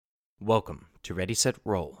Welcome to Ready, Set,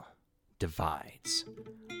 Roll Divides.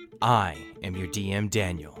 I am your DM,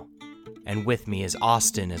 Daniel, and with me is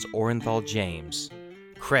Austin as Orenthal James,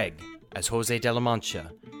 Craig as Jose de la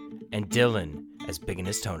Mancha, and Dylan as Big in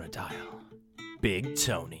his Tonadile. Big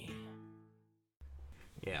Tony.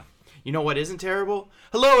 Yeah. You know what isn't terrible?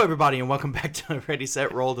 Hello, everybody, and welcome back to Ready,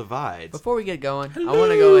 Set, Roll Divides. Before we get going, I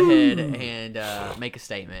want to go ahead and make a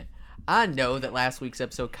statement. I know that last week's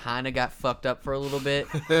episode kind of got fucked up for a little bit,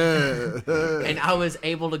 and I was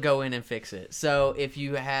able to go in and fix it. So if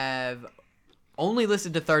you have only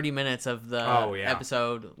listened to 30 minutes of the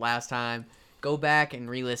episode last time, go back and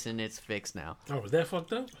re-listen. It's fixed now. Oh, was that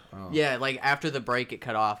fucked up? Oh. Yeah, like after the break, it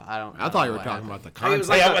cut off. I thought you were talking about the content.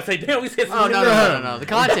 I was say, damn, we said something. No. The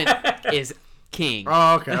content is king.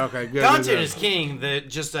 Oh, okay, good. Content is king.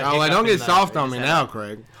 Don't get soft on me now,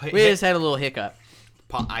 Craig. We just had a little hiccup.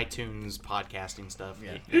 iTunes podcasting stuff.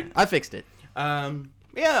 Yeah. I fixed it.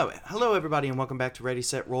 Hello everybody and welcome back to Ready,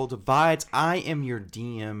 Set, Roll Divides. I am your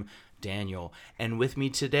DM, Daniel, and with me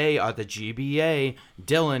today are the GBA,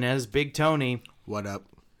 Dylan as Big Tony. What up?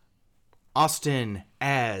 Austin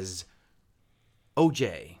as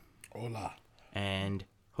OJ. Hola. And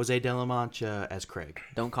Jose de la Mancha as Craig.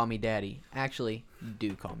 Don't call me daddy. Actually,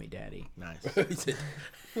 do call me daddy. Nice.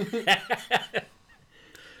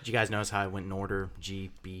 Did you guys notice how I went in order? G,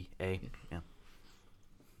 B, A? Yeah.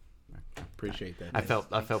 Appreciate that. I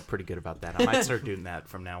felt pretty good about that. I might start doing that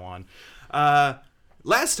from now on.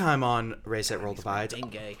 Last time on Ready, Set, Roll Divides.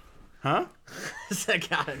 Bengay. Huh?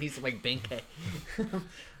 God, it needs to make Bengay.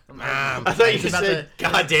 I thought you just said,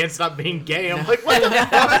 God damn, stop being gay. I'm like, what the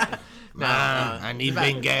fuck? I need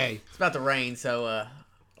being gay. It's about to rain, so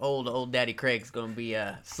old Daddy Craig's going to be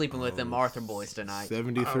sleeping with them Arthur boys tonight.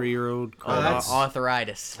 73-year-old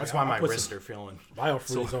arthritis. That's why my wrists are feeling.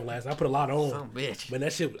 Biofreeze on last. I put a lot on. Oh, bitch. Man,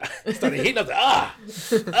 that shit started hitting. I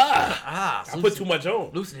was like, I put too much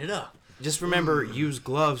on. Loosen it up. Just remember, use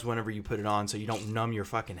gloves whenever you put it on so you don't numb your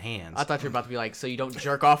fucking hands. I thought you were about to be like, so you don't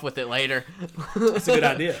jerk off with it later. That's a good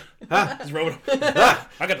idea. Just roll it.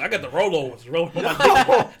 I got the roll-overs. Roll on my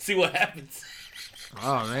dick. See what happens.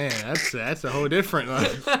 Oh man, that's a whole different one.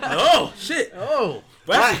 Oh shit! Oh,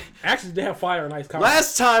 well, actually, they have fire and ice.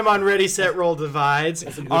 Last time on Ready, Set, Roll Divides,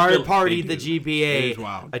 our party, the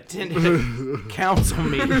GBA, attended a council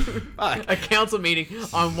meeting. A council meeting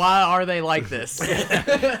on why are they like this?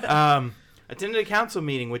 Attended a council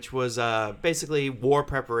meeting, which was basically war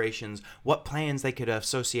preparations, what plans they could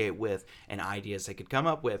associate with, and ideas they could come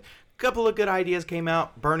up with. A couple of good ideas came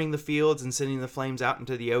out: burning the fields and sending the flames out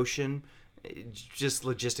into the ocean. It just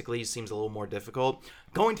logistically seems a little more difficult.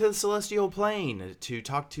 Going to the celestial plane to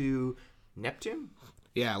talk to Neptune?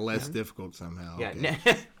 Yeah, less difficult somehow. Yeah,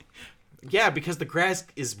 yeah, because the grass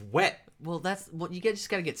is wet. Well, that's what you just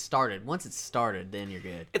got to get started. Once it's started, then you're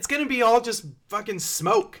good. It's gonna be all just fucking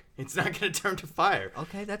smoke. It's not gonna turn to fire.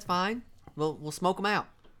 Okay, that's fine. We'll smoke them out.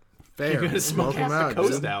 Fair. You're gonna smoke them out. The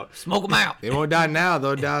coast out. Smoke them out. They won't die now.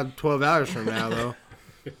 They'll die 12 hours from now, though.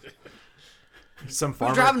 Some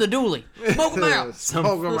farmer who's driving the dually. Smoke them out. Some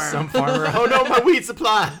farmer. Oh no, my weed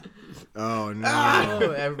supply. Oh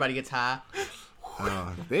no. Everybody gets high.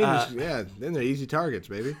 Oh, then they're easy targets,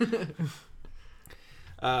 baby.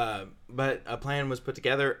 But a plan was put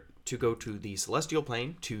together to go to the celestial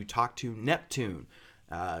plane to talk to Neptune,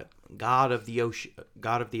 god of the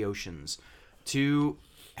oceans, to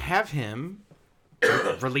have him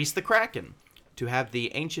release the Kraken, to have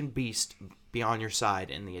the ancient beast be on your side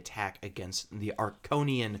in the attack against the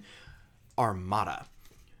Arconian Armada.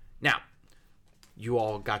 Now, you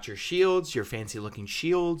all got your shields, your fancy-looking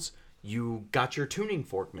shields. You got your tuning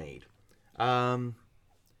fork made.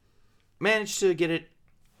 Managed to get it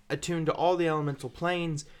attuned to all the elemental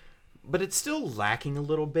planes, but it's still lacking a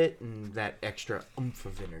little bit in that extra oomph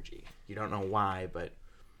of energy. You don't know why, but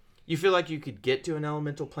you feel like you could get to an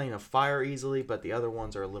elemental plane of fire easily, but the other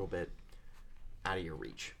ones are a little bit out of your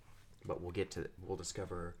reach. But we'll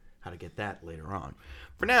discover how to get that later on.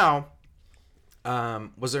 For now,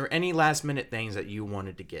 was there any last minute things that you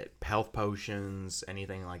wanted to get? Health potions,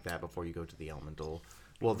 anything like that before you go to the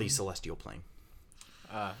the celestial plane?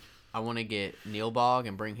 I want to get Neilbog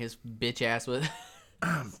and bring his bitch ass with.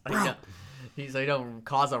 So he don't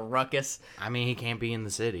cause a ruckus. I mean, he can't be in the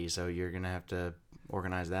city, so you're gonna have to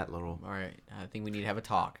organize that little. All right, I think we need to have a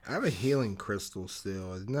talk. I have a healing crystal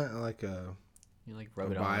still. Isn't that like a? You like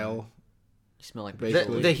rub it vial? on. You smell like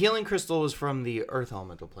the healing crystal was from the Earth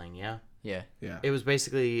elemental plane, yeah? Yeah. It was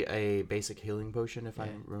basically a basic healing potion, if I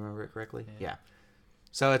remember it correctly. Yeah.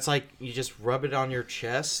 So it's like you just rub it on your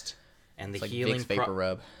chest, and it's the like healing Vicks vapor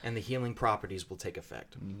rub, and the healing properties will take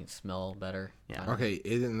effect. You can smell better. Yeah. Okay,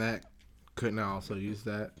 isn't that couldn't I also use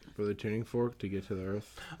that for the tuning fork to get to the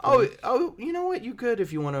Earth? Oh, you know what? You could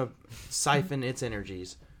if you want to siphon its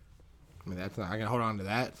energies. I mean, that's not. I can hold on to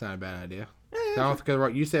that. It's not a bad idea.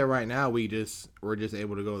 Because you said right now we're just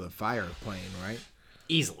able to go with a fire plane, right?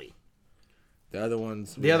 Easily. The other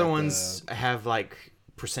ones. The other ones have like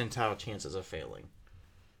percentile chances of failing.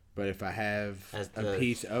 But if I have As a the-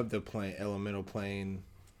 piece of the plane, elemental plane,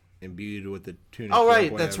 imbued with the tuning. Oh, fork,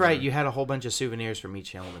 right. That's whatever, right. You had a whole bunch of souvenirs from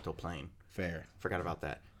each elemental plane. fair. Forgot about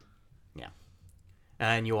that. Yeah.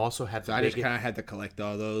 And you also have So the I just biggest, kind of had to collect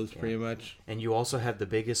all those pretty much. and you also have the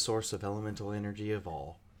biggest source of elemental energy of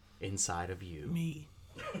all inside of you. Me,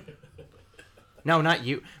 No, not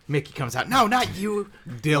you. Mickey comes out. No, not you.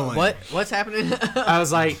 Dylan. What's happening? I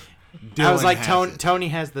was like, Dylan has it. Tony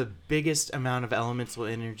has the biggest amount of elemental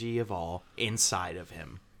energy of all inside of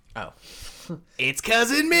him. Oh. It's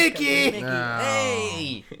cousin Mickey.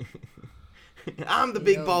 Hey, I'm the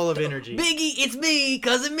big ball of energy. Biggie, it's me,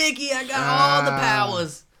 cousin Mickey. I got all the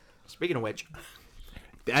powers. Speaking of which,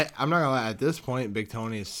 I'm not gonna lie. At this point, Big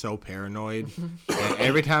Tony is so paranoid. And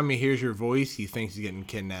every time he hears your voice, he thinks he's getting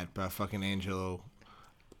kidnapped by fucking Angelo.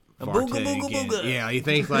 Booga, Varte booga, again. booga. Yeah, he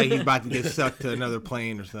thinks like he's about to get sucked to another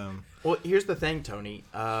plane or something. well, here's the thing, Tony.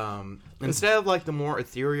 Instead of like the more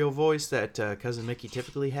ethereal voice that cousin Mickey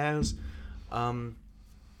typically has,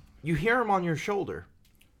 you hear him on your shoulder.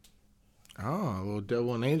 Oh, a little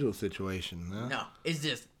devil and angel situation. Huh? No, it's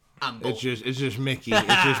just I'm bold. It's just Mickey. It's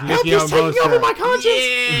just Help Mickey on is both taking over my sides.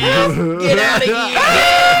 conscience. Get out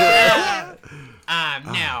of here! I'm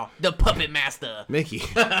now the puppet master. Mickey,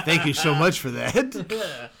 thank you so much for that.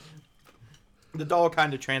 The doll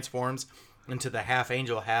kind of transforms into the half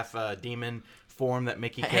angel, half demon form that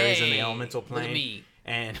Mickey carries in the Hey, elemental look at plane. me.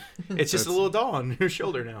 And it's just a little doll on your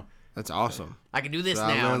shoulder now. That's awesome. I can do this So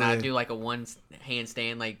I now, and I really- do like a one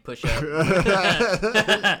handstand, like push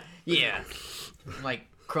up. Yeah, like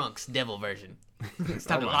Krunk's devil version. It's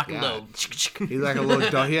time to my lock and God. load. He's like a little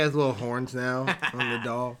doll. He has little horns now on the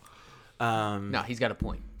doll. No, he's got a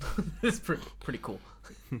point. It's pretty cool.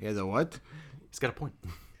 He has a what? He's got a point.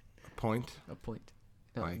 Point. A point.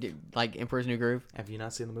 No, Like- like Emperor's New Groove. Have you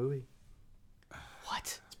not seen the movie?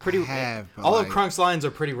 What? It's pretty. I have, but all like- of Krunk's lines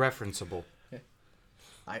are pretty referenceable.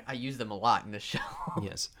 I use them a lot in the show.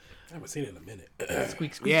 Yes. I haven't seen it in a minute.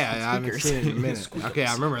 Squeak, squeak, Yeah, squeak, I haven't squeakers. seen it in a minute. Okay,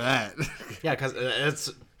 I remember that. Yeah,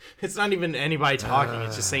 because it's not even anybody talking.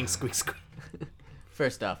 It's just saying squeak squeak.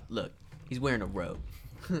 First off, look, he's wearing a robe.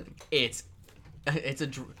 It's a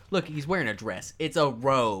look. He's wearing a dress. It's a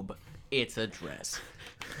robe. It's a dress.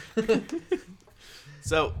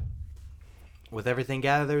 So, with everything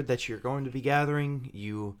gathered that you're going to be gathering,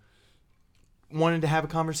 you wanted to have a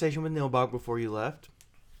conversation with Nilbog before you left.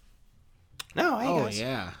 No, hey Oh guys.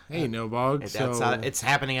 yeah. Hey, no bog. It's So outside. It's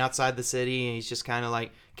happening outside the city, and he's just kind of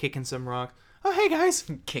like kicking some rock. Oh, hey guys.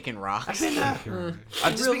 Kicking rocks. I've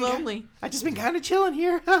just real been lonely. I've just been kind of chilling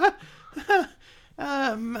here.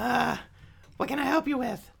 What can I help you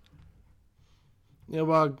with? no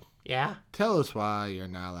bog. Yeah. Tell us why you're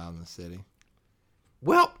not allowed in the city.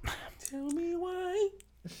 Well, Tell me why.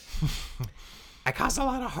 I caused a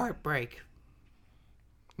lot of heartbreak.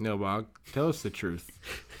 No bog. Tell us the truth.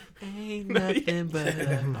 Ain't nothing but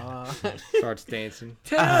a heart. Starts dancing.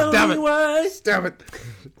 Tell Damn me it. why. Stop it.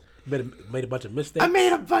 Made a bunch of mistakes. I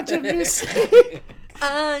made a bunch of mistakes.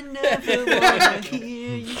 I never wanna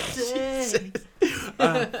hear you say.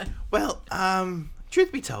 Well,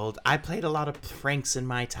 truth be told, I played a lot of pranks in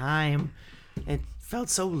my time. It felt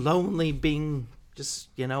so lonely being just,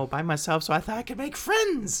 by myself, so I thought I could make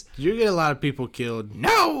friends. Did you get a lot of people killed?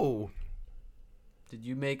 No! Did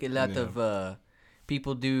you make a lot No. of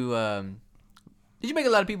people do? Did you make a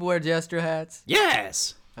lot of people wear jester hats?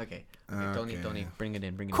 Yes! Okay. Okay. Tony, bring it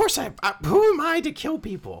in. Bring it Of course, who am I to kill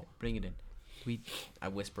people? Bring it in. I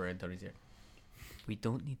whisper in Tony's ear. We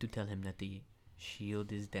don't need to tell him that the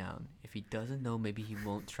shield is down. If he doesn't know, maybe he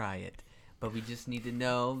won't try it. But we just need to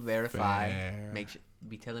know, verify, Fair. make sure.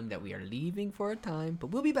 We tell him that we are leaving for a time, but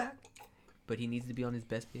we'll be back. But he needs to be on his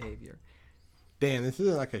best behavior. Damn, this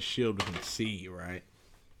isn't like a shield we can see, right?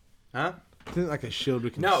 Huh? This isn't like a shield we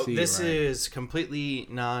can No, see, this right? is completely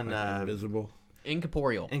invisible.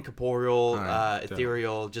 Incorporeal. incorporeal, Alright, so-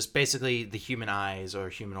 ethereal. Just basically the human eyes or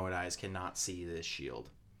humanoid eyes cannot see this shield.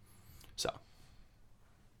 So,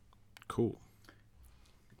 Cool.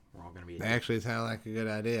 we're all going to be... That actually sounds like a good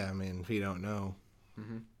idea. I mean, if you don't know,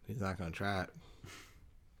 Mm-hmm. he's not gonna try it.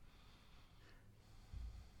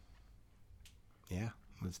 Yeah,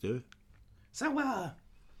 let's do it. So,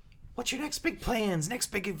 what's your next big plans, next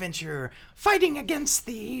big adventure? Fighting against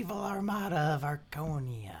the evil armada of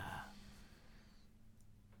Arconia.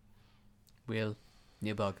 Well,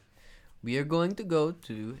 Nibog, we are going to go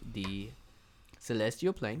to the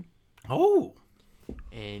celestial plane, Oh.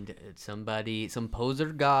 and some poser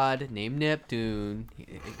god named Neptune,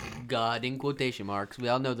 god in quotation marks. We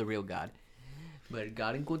all know the real god, but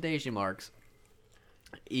god in quotation marks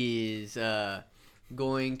is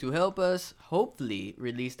going to help us hopefully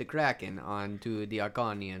release the Kraken onto the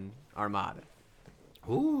Arcanian armada.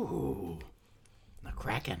 Ooh. The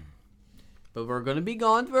Kraken. But we're gonna be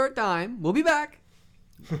gone for a time. We'll be back.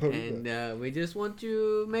 And we just want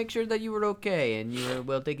to make sure that you were okay and you were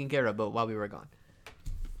well taken care of while we were gone.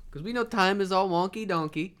 Because we know time is all wonky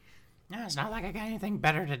donkey. No, it's not like I got anything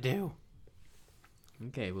better to do.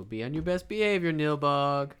 Okay, we'll be on your best behavior,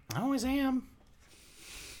 Nilbog. I always am.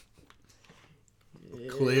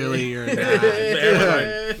 Clearly, you're not.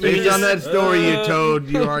 Right. Based on that story you told,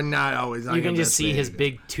 you are not always on You your can just best see his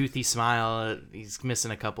behavior. big toothy smile. He's missing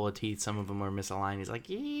a couple of teeth. Some of them are misaligned. He's like,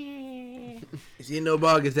 yeah. See, no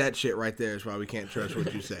bug is that shit right there. Is why we can't trust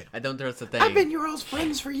what you say. I don't trust a thing. I've been your all's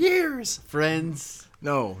friends for years. Friends.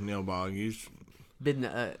 No, Neil Bog, You're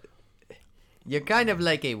kind of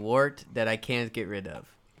like a wart that I can't get rid of.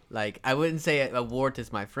 Like, I wouldn't say a wart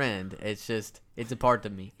is my friend. It's just, it's a part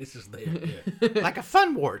of me. It's just there. Yeah. Like a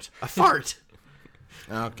fun wart. A fart.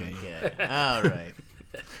 Okay. Yeah. All right.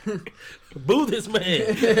 Boo this man.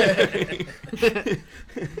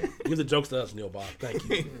 Give the jokes to us, Neil Bob. Thank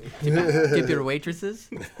you. Tip your waitresses.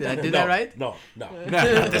 Did I do that right? No. No,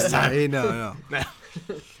 not this time. Hey, no.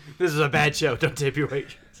 This is a bad show. Don't tip your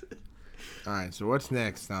waitress. All right. So what's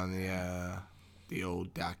next on the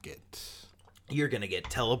old docket? You're going to get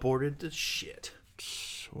teleported to shit.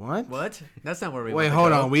 What? What? That's not where we Wait, wanna hold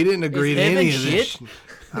go. on. We didn't agree Is to any of heaven this. shit?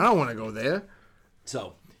 I don't want to go there.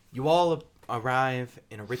 So, you all arrive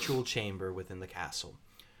in a ritual chamber within the castle.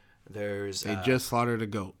 There's They just slaughtered a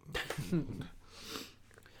goat.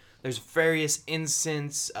 there's various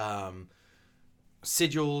incense,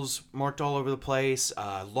 sigils marked all over the place,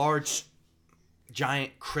 large,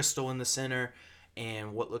 giant crystal in the center,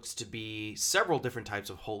 and what looks to be several different types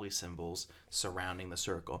of holy symbols surrounding the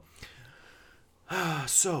circle.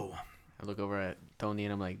 So, I look over at Tony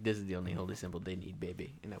and I'm like, this is the only holy symbol they need,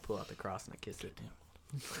 baby. And I pull out the cross and I kiss it.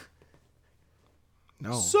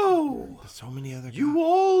 No. so There's so many other. you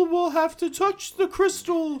all will have to touch the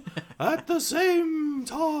crystal at the same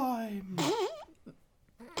time.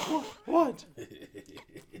 What?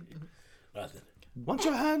 Nothing. Once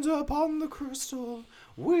your hands are upon the crystal,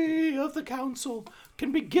 we of the council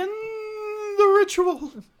can begin the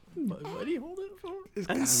ritual What do you hold it for? It's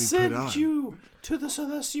gotta and be put send on. you to the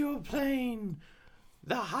celestial plane,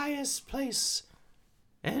 the highest place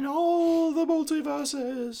in all the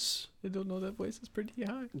multiverses. I don't know, that voice is pretty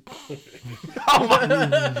high.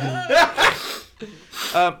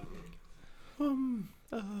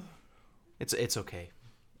 It's okay.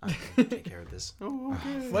 I can take care of this. Oh,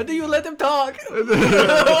 okay. Why do you let them talk?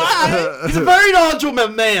 He's a very knowledgeable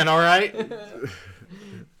man, all right?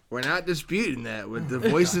 We're not disputing that. With the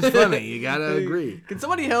voice is funny. You gotta agree. Can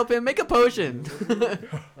somebody help him? Make a potion.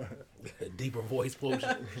 Deeper voice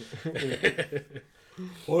potion.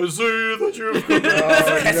 I see that you've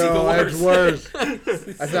That's even that's worse.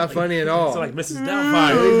 That's not funny at all. It's like Mrs. At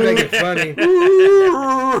Doubtfire. least make it funny.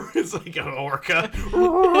 It's like an orca.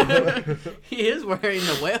 He is wearing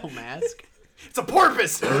the whale mask. It's a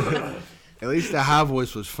porpoise. At least the high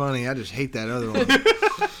voice was funny. I just hate that other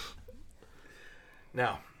one.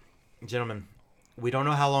 Now, gentlemen, we don't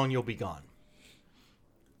know how long you'll be gone.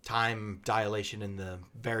 Time dilation in the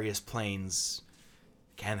various planes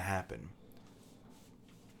can happen.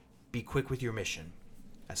 Be quick with your mission,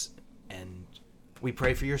 and we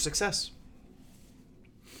pray for your success.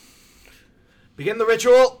 Begin the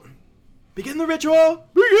ritual. Begin the ritual.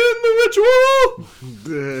 Begin the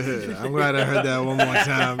ritual. I'm glad I heard that one more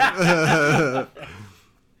time.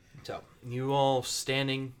 So, you all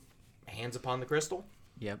standing, hands upon the crystal.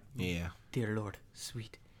 Yep. Yeah. Dear Lord,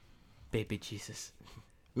 sweet baby Jesus.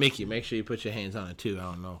 Mickey, make sure you put your hands on it too. I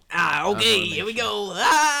don't know. Ah, okay, make here we go.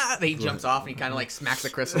 Ah! He jumps off and he kind of like smacks the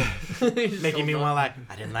crystal. Making me want like,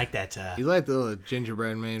 I didn't like that. He's like the little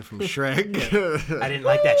gingerbread man from Shrek. I didn't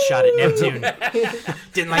like that shot at Neptune.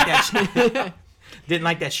 Didn't like that. Didn't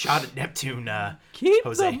like that shot at Neptune. Keep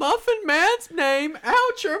Jose. the Muffin Man's name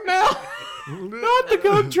out your mouth. Not to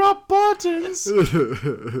go drop buttons.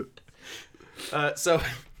 So,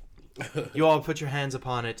 you all put your hands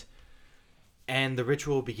upon it, and the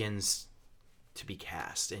ritual begins to be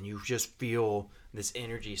cast, and you just feel this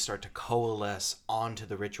energy start to coalesce onto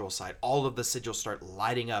the ritual site. All of the sigils start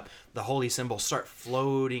lighting up. The holy symbols start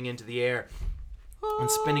floating into the air and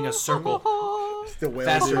spinning a circle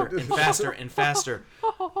faster and faster and faster.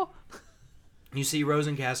 You see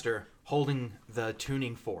Rosencaster holding the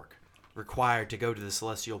tuning fork required to go to the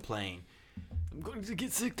celestial plane. I'm going to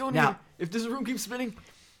get sick, don't Now- if this room keeps spinning.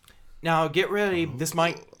 Now get ready. This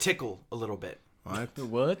might tickle a little bit. What?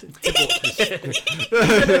 What?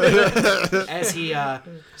 As he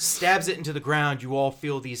stabs it into the ground, you all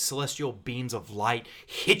feel these celestial beams of light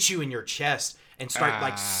hit you in your chest and start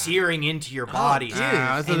like searing into your bodies. dude.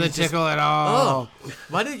 That doesn't And it's just- tickle at all.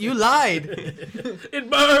 Why did you lied? It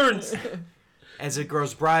burns. As it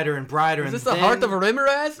grows brighter and brighter, Is and this the then heart of a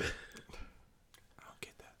Remoraz? I don't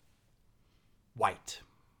get that. white.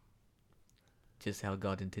 Just how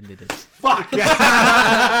God intended it. Fuck. We're in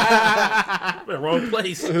the wrong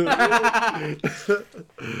place.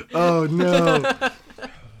 Oh no.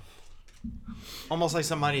 Almost like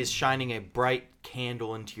somebody is shining a bright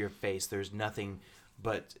candle into your face. There's nothing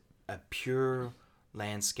but a pure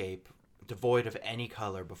landscape, devoid of any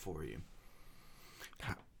color before you.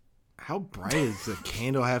 How bright does the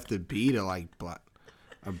candle have to be to like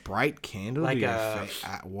a bright candle Like to your a- face?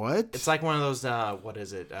 What? It's like one of those, what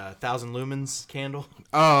is it, 1,000 lumens candle?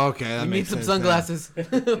 Oh, okay. That You need makes some sense now. sunglasses.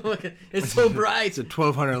 It's so bright. It's a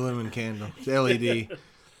 1200 lumen candle. It's LED.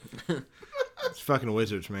 It's fucking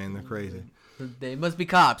wizards, man. They're crazy. They must be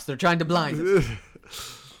cops. They're trying to blind us.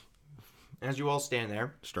 As you all stand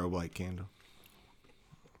there, Strobe light candle.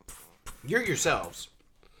 you're yourselves.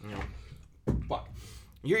 You know, fuck.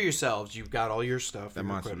 You're yourselves. You've got all your stuff. That your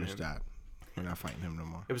monster equipment. just died. We're not fighting him no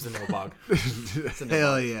more. It was the Nobog.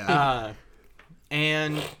 Hell yeah.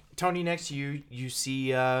 And Tony, next to you, you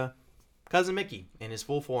see Cousin Mickey in his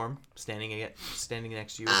full form, standing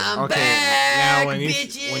next to you. Again. I'm Okay, back, now when you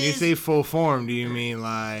bitches. say full form, do you mean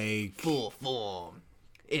like Full form.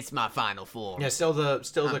 It's my final form. Yeah, still the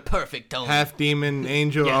I'm perfect, Tony. half demon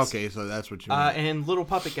angel? Yes. Okay, so that's what you mean. and little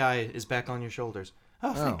puppet guy is back on your shoulders.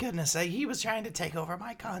 Oh, thank Oh. goodness! He was trying to take over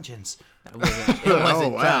my conscience. It wasn't Oh,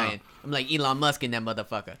 wow. trying. I'm like Elon Musk in that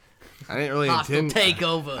motherfucker. I didn't really Hostile intend.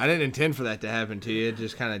 takeover. I didn't intend for that to happen to you. It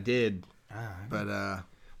just kind of did. But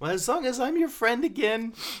Well, as long as I'm your friend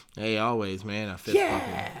again. hey, always, man. I fist bump him.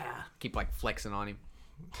 Yeah. Keep like flexing on him.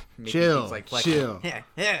 Mickey Chill, keeps, like, flexing. chill. Yeah,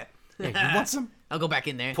 yeah. You want some? I'll go back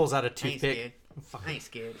in there. Pulls out a I ain't toothpick. scared. I ain't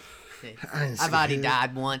scared. I ain't I've already scared.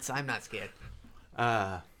 died once. I'm not scared.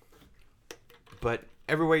 But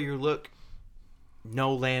everywhere you look,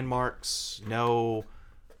 no landmarks, no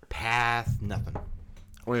path, nothing.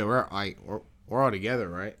 Wait, we're all together,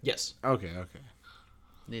 right? Yes. Okay.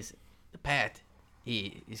 Listen, the path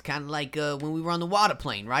is kind of like when we were on the water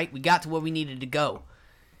plane, right? We got to where we needed to go.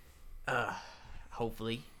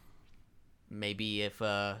 Hopefully, maybe if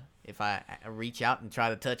I reach out and try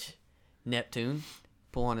to touch Neptune,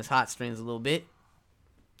 pull on his hot strings a little bit.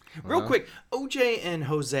 Real quick, OJ and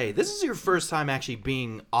Jose, this is your first time actually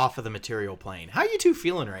being off of the material plane. How you two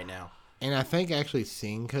feeling right now? And I think actually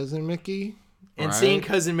seeing Cousin Mickey And right? seeing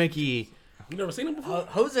Cousin Mickey, You never seen him before?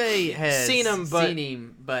 Jose has Seen him,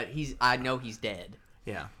 but- I know he's dead.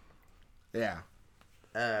 yeah. Yeah.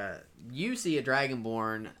 You see a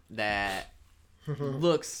Dragonborn that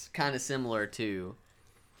looks kind of similar to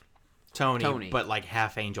Tony, but like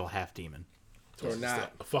half angel, half demon. Or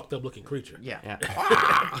not. A fucked up looking creature. yeah.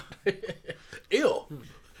 Ew.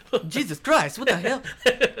 Jesus Christ! What the hell?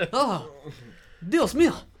 Oh, Dios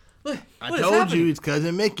mío! What I is told happening? you it's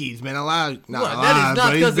Cousin Mickey. He's been alive. Not What? alive, That is not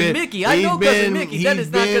but he's Cousin been- Mickey. I he's know Cousin Mickey. That he's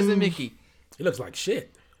is not Cousin been, Mickey. He looks like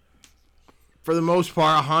shit. For the most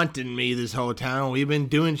part, haunting me this whole time. We've been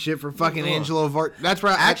doing shit for fucking Angelo Vart. That's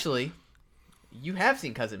right. Actually, you have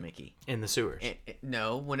seen Cousin Mickey. In the sewers.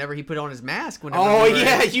 No, whenever he put on his mask. Whenever Oh we were-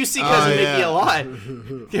 yeah, you see Cousin Mickey yeah. a lot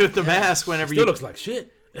with the mask whenever Still you. looks like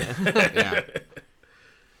shit. Yeah.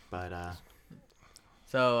 But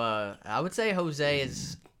So I would say Jose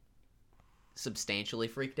is substantially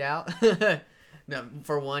freaked out. No,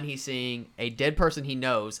 for one, he's seeing a dead person he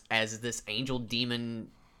knows as this angel demon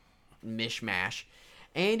mishmash,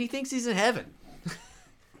 and he thinks he's in heaven.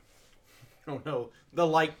 oh no, the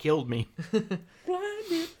light killed me.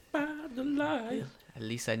 Blinded by the light. At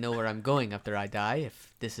least I know where I'm going after I die,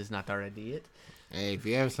 if this is not already it. Hey, if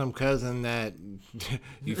you have some cousin that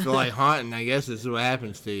you feel like haunting, I guess this is what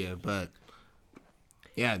happens to you. But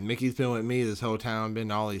yeah, Mickey's been with me this whole time. I've been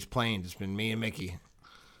to all these planes. It's been me and Mickey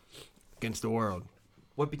against the world.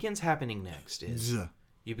 What begins happening next is Zuh.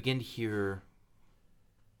 you begin to hear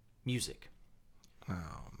music. Oh,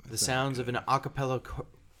 The sounds of an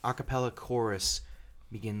acapella chorus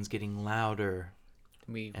begins getting louder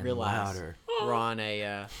We and realize louder. we're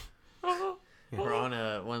on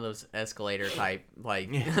a one of those escalator type like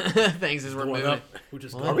things as we're Going moving. up. We're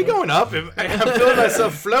just Are we going up? I'm feeling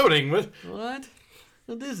myself floating with. What?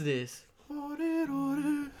 What is this?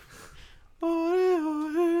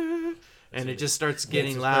 and it just starts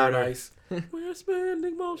getting Gangsta's louder. Paradise. We're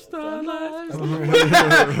spending most our lives.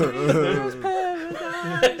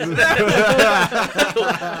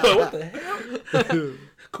 What the hell?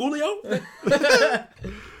 Coolio?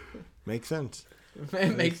 Makes sense.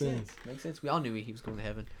 It makes sense. Makes sense. We all knew he was going to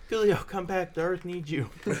heaven. Coolio, come back. The Earth needs you.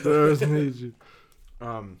 Does need you.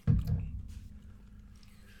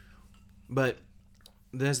 But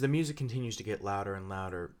as the music continues to get louder and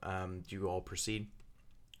louder, do you all proceed?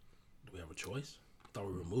 Do we have a choice? I thought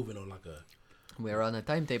we were moving on like a. We're on a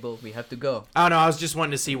timetable. We have to go. Oh no, I was just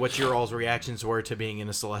wanting to see what your all's reactions were to being in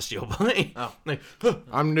a celestial plane. Oh. Like,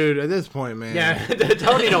 I'm new at this point, man. yeah,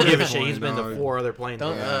 Tony don't give a shit. He's been to Dog. 4 other planes.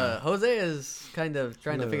 Don't, already. Jose is kind of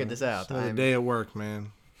trying to figure this out. Another I'm- day at work,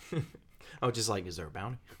 man. Oh, just like, is there a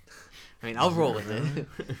bounty? I mean, I'll roll with it.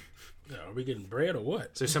 Yeah, are we getting bread or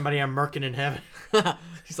what? Is there somebody I'm murking in heaven?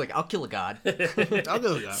 He's like, I'll kill a god. I'll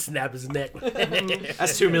do that. Snap his neck.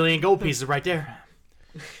 That's 2 million gold pieces right there.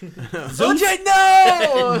 OJ,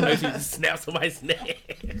 no! Actually, just snap somebody's neck.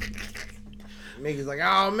 Mickey's like,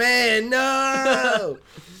 oh man, no.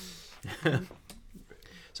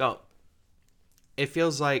 So, it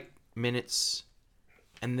feels like minutes,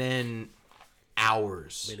 and then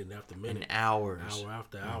hours, Minute after and minute. hours. Hour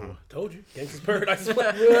after hour. Told you. Gangsta's Paradise.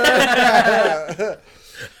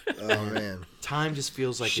 Oh man. Time just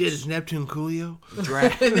feels like Shit, it's is Neptune Coolio?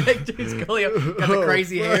 drag. Dude's Coolio got the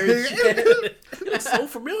crazy hair and shit. It's so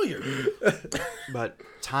familiar. But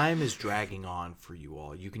time is dragging on for you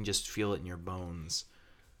all. You can just feel it in your bones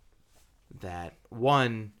that,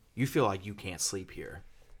 one, you feel like you can't sleep here.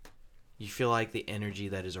 You feel like the energy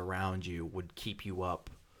that is around you would keep you up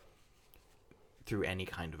through any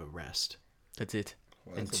kind of a rest. That's it.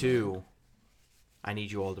 And two, I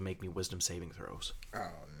need you all to make me wisdom saving throws. Oh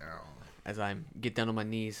no. As I get down on my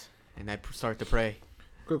knees and I start to pray.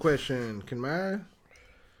 Quick question: didn't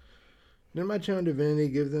my channel divinity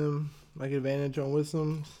give them like advantage on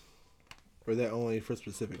wisdoms, or is that only for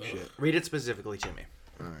specific shit? Read it specifically to me.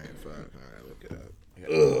 All right, fuck. All right, look it up.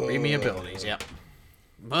 Read me abilities, yep.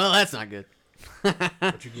 Well, that's not good.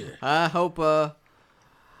 What you get? I hope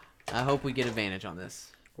we get advantage on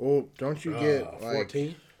this. Well, don't you get like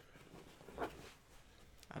 14?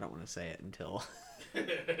 I don't want to say it until. God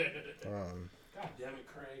damn it,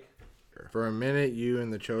 Craig. for a minute you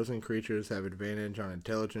and the chosen creatures have advantage on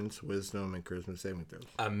intelligence, wisdom, and charisma saving throws?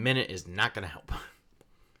 A minute is not going to help.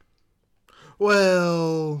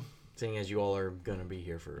 Well, Seeing as you all are going to be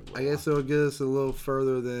here for a little I guess it'll get us a little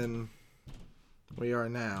further than we are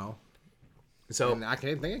now. So And I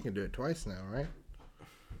think I can do it twice now, right?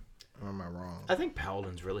 Or am I wrong? I think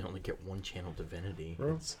paladins really only get one channel divinity.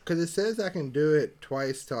 It's- Because it says I can do it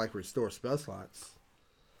twice to like restore spell slots.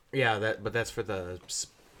 yeah, but that's for the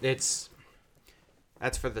that's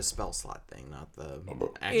for the spell slot thing, not the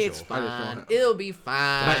actual. It's fine. It'll be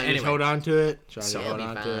fine. But Just anyway. hold on to it. Try So- to hold It'll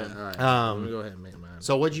on be to it. fine. All right. Um, Let me go ahead and make mine.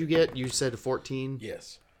 So what'd you get? You said 14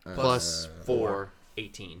 Yes. plus 4,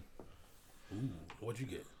 18. Ooh, what'd you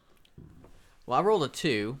get? Well, I rolled a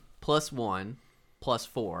 2 plus 1 plus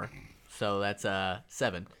 4, so that's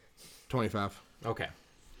 7. 25. Okay.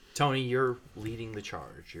 Tony, you're leading the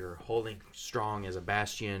charge. You're holding strong as a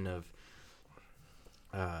bastion of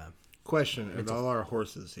Question: are all our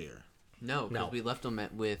horses here? No, because No. we left them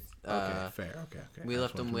with. Okay, fair. Okay. We I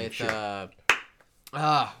left just them wanted with. to make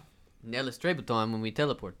sure. Nellis Trabeton when we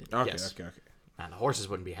teleported. Okay, yes. okay. the horses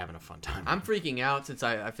wouldn't be having a fun time. I'm freaking out since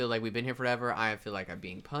I feel like we've been here forever. I feel like I'm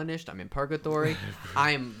being punished. I'm in purgatory.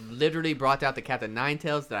 I am literally brought out the Captain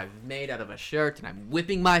Ninetails that I've made out of a shirt, and I'm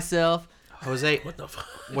whipping myself Jose, What the fuck?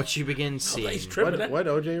 what you begin seeing. He's tripping. What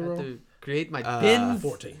OJ roll? to create my bins.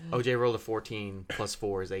 14. OJ rolled a 14 plus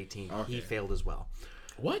 4 is 18. Okay. He failed as well.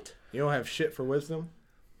 What? You don't have shit for wisdom?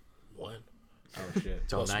 1. Oh shit.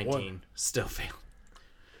 So Plus 19 1. still failed.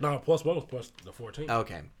 No, plus 1 was plus the 14.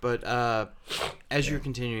 Okay, but as you're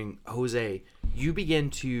continuing, Jose, you begin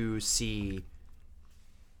to see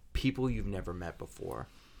people you've never met before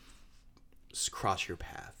cross your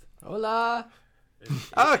path. Hola.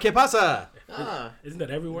 Oh, ¿qué pasa? Isn't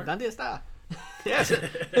that everywhere? ¿Dónde está? Yes.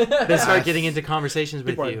 They start getting into conversations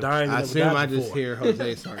with People are you. dying. I never assume died I just before. hear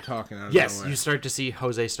Jose start talking out of Yes, nowhere. you start to see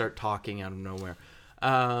Jose start talking out of nowhere.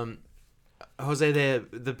 Jose,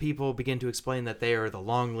 the people begin to explain that they are the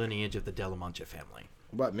long lineage of the De La Mancha family.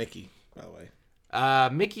 What about Mickey, by the way?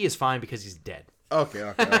 Mickey is fine because he's dead.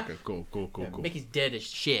 Okay, cool. Mickey's dead as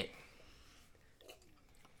shit.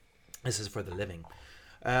 This is for the living.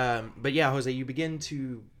 But yeah, Jose, you begin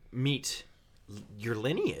to meet your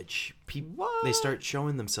lineage. People, they start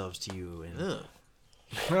showing themselves to you, and Ugh.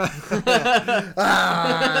 This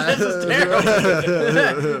is terrible.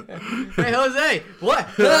 Hey, Jose, what?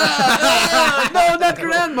 No, not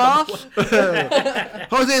grandma.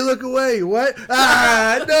 Jose, look away. What?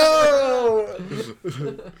 No.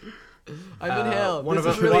 I'm in hell. One of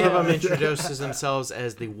This them, is really one of them hell. introduces themselves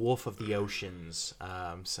as the Wolf of the Oceans.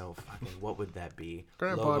 So fucking, what would that be?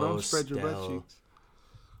 Grandpa, don't Lobos spread your butt del- cheeks.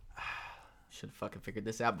 Should have fucking figured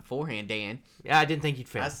this out beforehand, Dan. Yeah, I didn't think you'd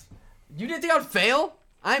fail. You didn't think I'd fail?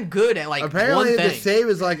 I'm good at like Apparently, one the thing. save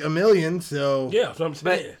is like 1 million. So Yeah, that's what I'm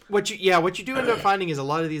saying. But what you do end up finding is a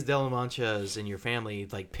lot of these De La Manchas in your family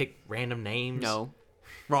like pick random names. No,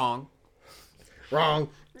 wrong. wrong.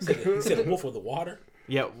 He said wolf of the water.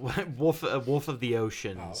 Yeah, Wolf of the Oh,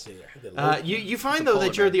 Oceans. okay. You find though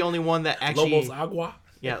that you're the only one that actually Lobos Agua.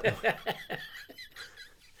 yeah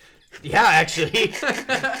yeah actually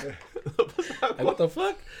Like, what the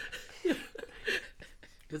fuck?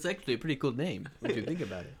 That's actually a pretty cool name when you think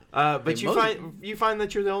about it. but Hey, you find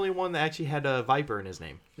that you're the only one that actually had a viper in his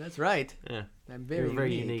name. That's right. Yeah, I'm you're very,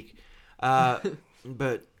 very unique.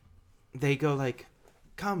 But they go like,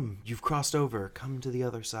 "Come, you've crossed over. Come to the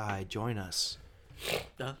other side. Join us.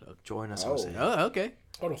 Join us, Jose." Oh, okay.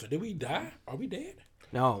 Hold on. So did we die? Are we dead?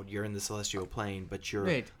 No, you're in the celestial plane, but you're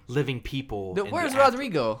Wait. living people. in the Where's after-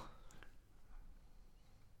 Rodrigo?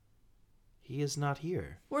 He is not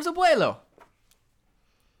here. Where's Abuelo?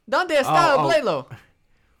 ¿Dónde está Oh,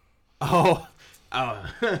 oh. Abuelo? Oh,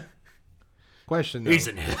 Question though. he's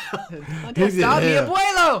in hell. ¿Dónde He's in está mi hell.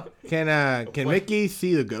 Abuelo? Can Mickey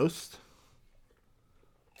see the ghost?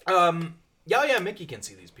 Yeah, Mickey can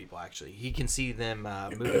see these people. Actually, he can see them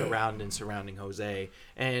moving around and surrounding Jose.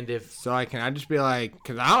 And if So I just be like,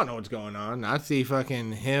 because I don't know what's going on. I see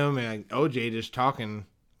fucking him and OJ just talking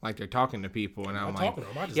like they're talking to people, and I'm I'm like, talking to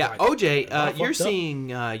him. I just yeah, like, OJ, I you're fucked up. seeing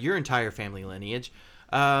your entire family lineage.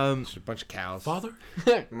 it's a bunch of cows. Father.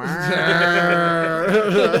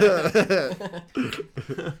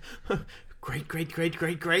 Great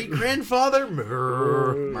grandfather.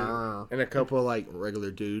 And a couple of like regular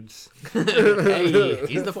dudes. Hey,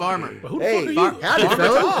 he's the farmer. Who the fuck are you? howdy, Farmer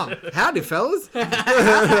fellas. Howdy, fellas.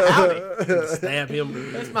 Stab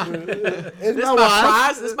him. It's This my my wife.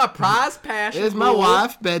 prize. This is my prize passion. It's my bull.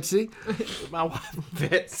 wife, Betsy. My wife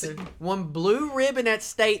fits. Won blue ribbon at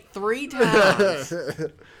state 3 times.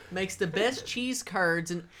 Makes the best cheese curds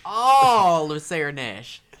in all of Sarah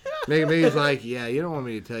Nash. Mickey's like, yeah, you don't want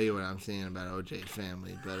me to tell you what I'm seeing about OJ's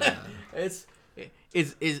family, but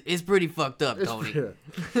It's pretty fucked up, Tony.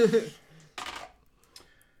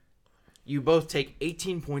 You both take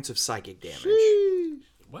 18 points of psychic damage.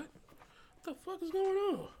 What the fuck is going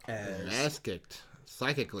on? ass kicked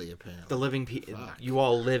psychically, apparently. The living you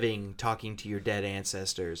all living, talking to your dead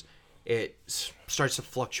ancestors. It starts to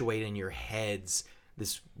fluctuate in your heads.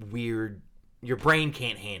 This weird. Your brain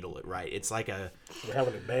can't handle it, right? It's like a. We're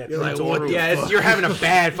having a bad. You're like, trip. what the Yeah, you're having a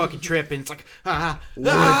bad fucking trip, and it's like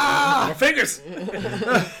My fingers.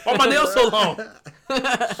 Why my nails so long?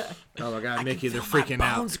 Oh my god, Mickey, they're freaking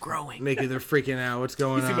out. Bones growing. Mickey, they're freaking out. What's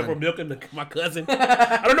going You see me on? milking my cousin.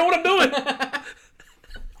 I don't know what I'm doing.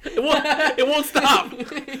 It won't stop.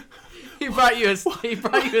 He brought you a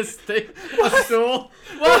stick, a stool.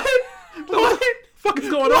 What? What? Fuck is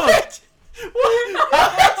going on?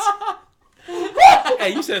 What? Hey,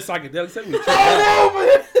 you said psychedelic. Said we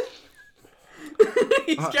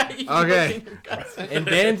He's got you Okay. milking your cousin. In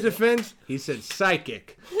Dan's defense, he said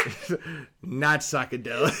psychic, not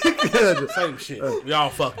psychedelic. same shit. We all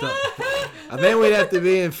fucked up. I think we'd have to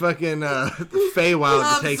be in fucking Feywild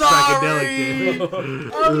I'm to take sorry. psychedelic,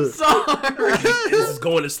 dude. I'm sorry. This is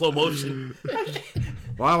going in slow motion.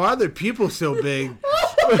 Why are their pupils so big?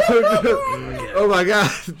 Oh my god.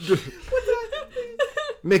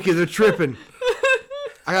 Mickey, they're tripping.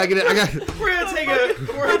 I gotta get it. we're gonna take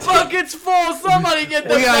The bucket's full. Somebody get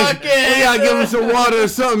the We gotta bucket. give him some water or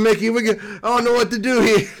something, Mickey. I don't know what to do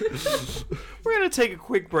here. We're gonna take a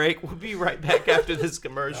quick break. We'll be right back after this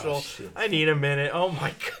commercial. I need a minute. Oh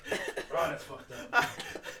my god. Bro, that's fucked up.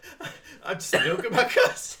 I'm just milking my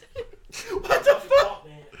cousin. What the fuck?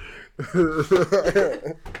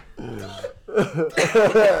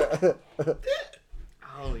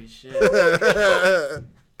 Holy shit.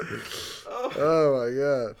 Oh my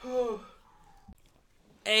god.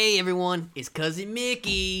 Hey everyone, it's Cousin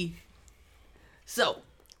Mickey. So,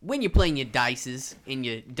 when you're playing your dices in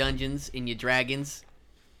your dungeons, in your dragons,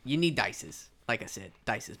 you need dices. Like I said,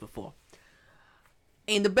 dices before.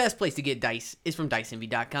 And the best place to get dice is from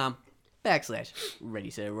DiceEnvy.com/Ready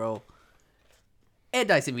Set Roll. At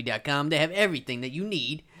DiceEnvy.com, they have everything that you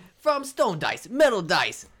need from stone dice, metal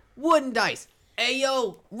dice, wooden dice,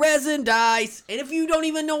 Ayo, resin dice. And if you don't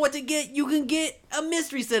even know what to get, you can get a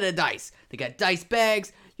mystery set of dice. They got dice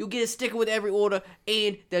bags. You'll get a sticker with every order,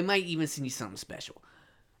 and they might even send you something special.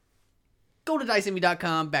 Go to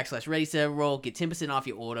diceenvy.com/ready-set-roll. Get 10% off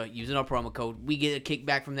your order using our promo code. We get a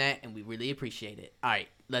kickback from that, and we really appreciate it. All right,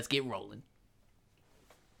 let's get rolling.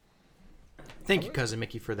 Thank you, Cousin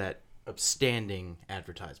Mickey, for that upstanding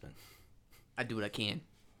advertisement. I do what I can.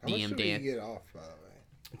 How much DM do we Dan. get off, by the way?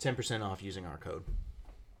 10% off using our code.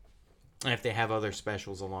 And if they have other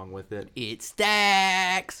specials along with it, It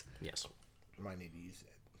stacks. yes. Might need to use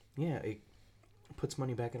that. Yeah, it puts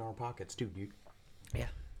money back in our pockets too, dude. Yeah,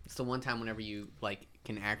 it's the one time whenever you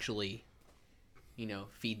can actually,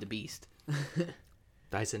 feed the beast.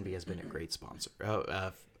 Dice Envy has been a great sponsor.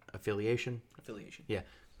 Affiliation? Affiliation. Yeah.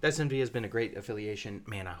 Dice Envy has been a great affiliation.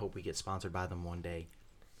 Man, I hope we get sponsored by them one day.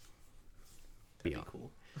 That'd be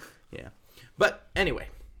cool. Yeah. But anyway,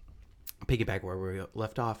 piggyback where we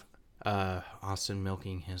left off. Austin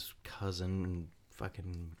milking his cousin and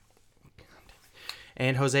fucking...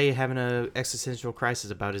 And Jose having an existential crisis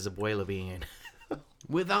about his abuela being in.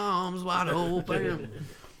 With arms wide open.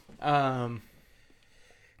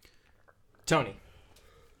 Tony,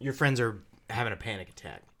 your friends are having a panic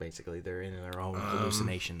attack, basically. They're in their own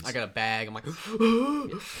hallucinations. I got a bag. I'm like,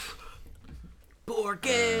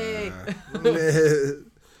 Porque.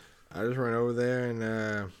 I just run over there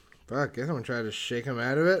and, fuck, guess I'm gonna try to shake him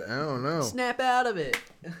out of it. I don't know. Snap out of it.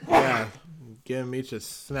 Yeah, give him each a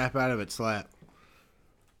snap out of it slap.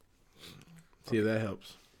 See if that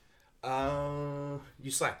helps.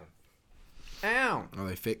 You slap him. Ow. Are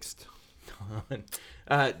they fixed?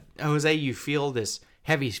 Jose, you feel this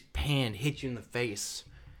heavy hand hit you in the face.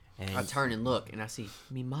 And I turn and look, and I see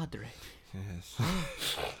mi madre. Yes.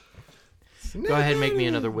 go ahead and make me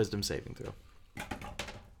another wisdom saving throw.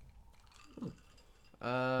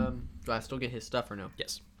 Do I still get his stuff or no?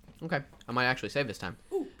 Yes. Okay. I might actually save this time.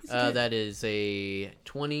 That is a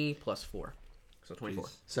 20 plus 4. So 24.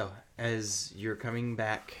 So, as you're coming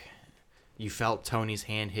back, you felt Tony's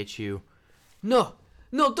hand hit you. No,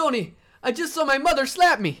 Tony. I just saw my mother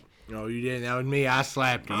slap me. No, you didn't. That was me. I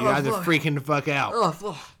slapped you. You Oh, guys are fuck. freaking the fuck out. Oh,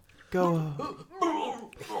 fuck. Go.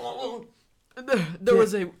 There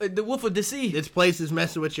was the wolf of the sea. This place is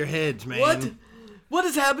messing with your heads, man. What? What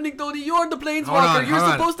is happening, Tony? You're the Hold planeswalker. on, You're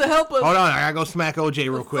hold on. supposed to help us. Hold on, I gotta go smack OJ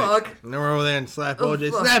real quick. fuck? And then we're over there and slap Oh,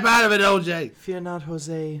 OJ. fuck. Snap out of it, OJ. Fear not,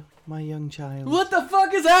 Jose, my young child. What the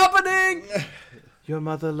fuck is happening? Your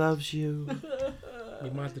mother loves you. Mi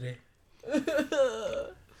madre.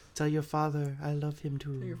 Tell your father I love him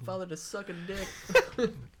too. Your father to suck a dick.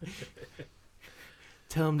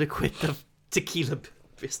 Tell him to quit the tequila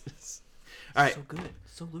business. All right, So good.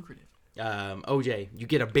 So lucrative. OJ, you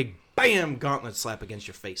get a big bam gauntlet slap against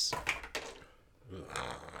your face.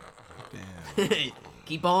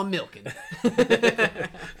 Keep on milking.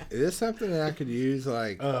 Is this something that I could use,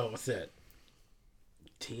 like... What's that?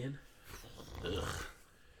 10? Ugh.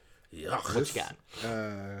 Yuck. What you got?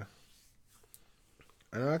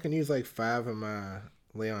 I know I can use, like, 5 of my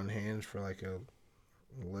lay on hands for, like, a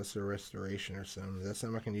lesser restoration or something. Is that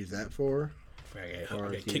something I can use that for?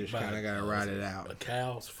 Or you just kind of gotta ride it out? A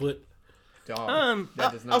cow's foot. Dog.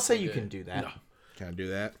 That does not I'll say feel you good. can do that. No. Can I do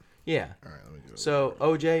that? Yeah. All right, let me do it. So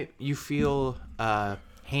OJ, you feel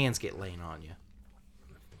hands get laying on you.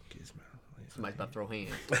 Somebody's about to throw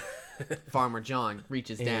hands. Farmer John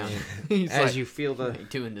reaches down. And He's as like, you feel the "You're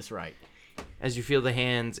doing this right."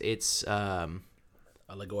 hands, it's I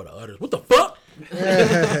let go of the udders. What the fuck?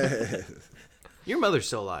 your mother's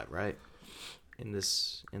still alive, right? In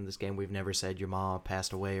this game, we've never said your mom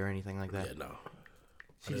passed away or anything like that. Yeah, no.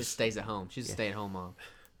 She just stays at home. She's a stay-at-home mom.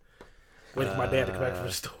 Waiting for my dad to come back from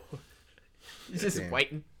the store. She's just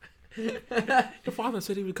waiting. Your father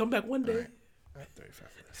said he would come back one day. 35 for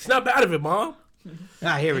that. Snap out of it, Mom.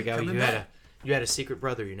 Ah, here we go. Coming You had a secret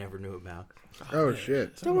brother you never knew about. Oh,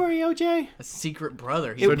 shit. Don't worry, OJ. A secret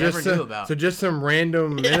brother he So never just, knew about. so just some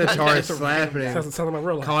random minotaur slapping him, Sounds like my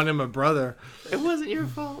real life. calling him a brother. It wasn't your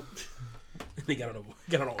fault. He got on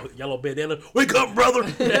a yellow bandana. Wake up, brother!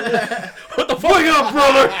 What the fuck? Wake up,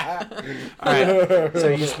 brother! All right. So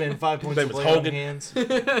you spend 5 points name of is lay on Hogan. hands. All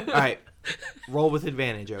right. Roll with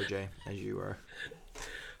advantage, OJ, as you are.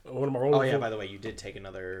 What am I rolling Oh yeah. for? By the way, you did take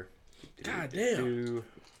another. God damn.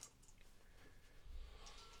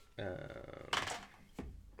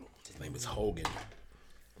 His name is Hogan.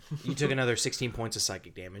 You took another 16 points of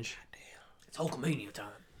psychic damage. It's Hulkamania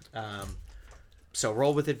time. So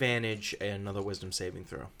roll with advantage and another wisdom saving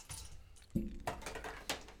throw.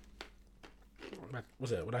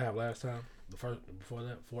 What's that? What I have last time? The first before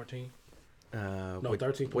that, 14. No, what-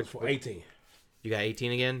 13 plus 4, 18. You got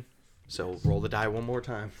 18 again. So roll the die one more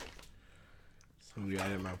time. We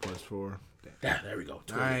got it, my +4. Yeah, there we go.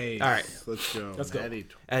 20. Nice. All right. Let's go. Let's go. Natty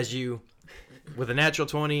As you, with a natural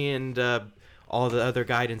 20 and all the other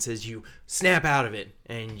guidances, you snap out of it,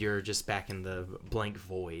 and you're just back in the blank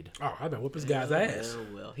void. Oh, I better whip this guy's ass. Oh,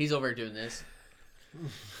 well. He's over here doing this.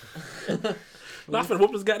 I'm finna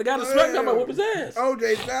whoop this guy. The guy that smacked me, I'm gonna whip his ass.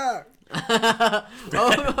 OJ, stop.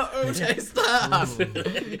 OJ,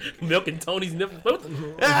 stop. Milking Tony's nipple. What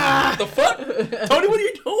the fuck? Tony, what are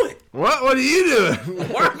you doing? What are you doing?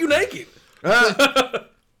 Why are you naked?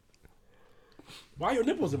 Why are your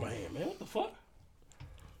nipples in my hand, man? What the fuck?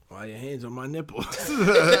 Why your hands on my nipples?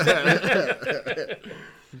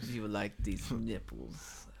 You like these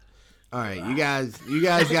nipples. All right, you guys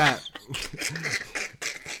got.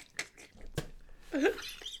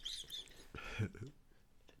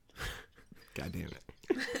 God damn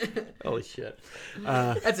it. Holy shit.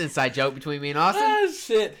 That's an inside joke between me and Austin. Ah,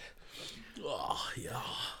 shit. Oh, yeah.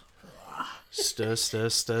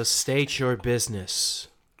 State your business.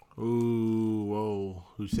 Ooh, whoa.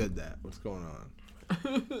 Who said that? What's going on?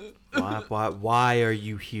 Why are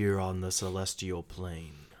you here on the celestial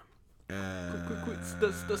plane?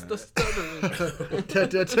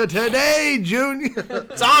 Today, Junior.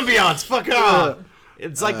 It's ambiance. Fuck off.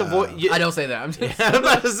 It's like the voice. I don't say that. I'm just I'm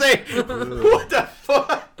about to say, what the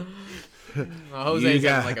fuck? Jose You sounds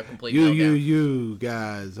got- like a complete meltdown. You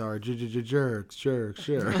guys are jerks.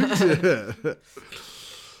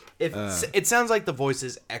 It sounds like the voice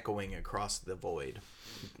is echoing across the void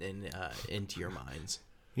and into your minds.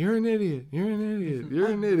 You're an idiot. You're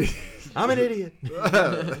an idiot. I'm an idiot.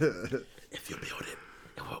 If you build it,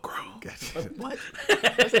 it will grow. What?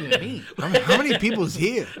 What does that even mean? How many people's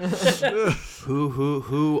here?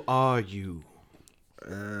 Who are you?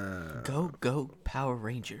 Go Power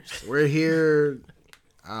Rangers. We're here.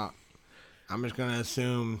 I'm just gonna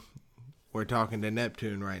assume we're talking to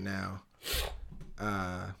Neptune right now.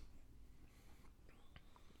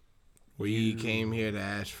 We came here to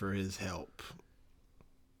ask for his help.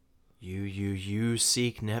 You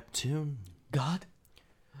seek Neptune? God?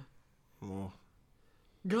 Well,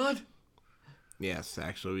 God? yes,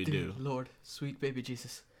 actually we do. Lord, sweet baby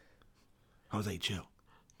Jesus. Jose, chill.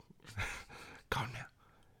 Calm down.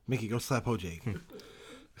 Mickey, go slap OJ.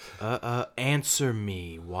 Answer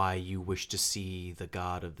me why you wish to see the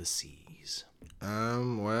god of the seas.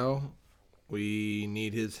 Well, we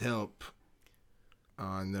need his help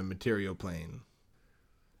on the material plane.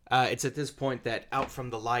 It's at this point that out from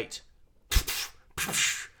the light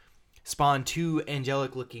spawn two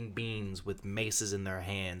angelic-looking beings with maces in their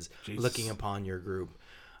hands, Jesus. looking upon your group.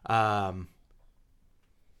 And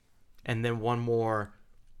then one more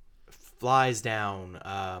flies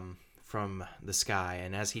down from the sky,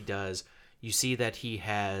 and as he does, you see that he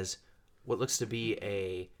has what looks to be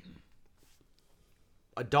a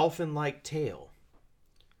dolphin-like tail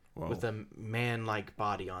with a man-like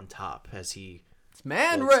body on top as he... It's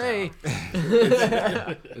Man floats Ray!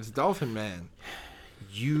 down. It's Dolphin Man.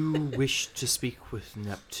 You wish to speak with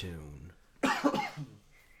Neptune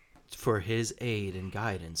for his aid and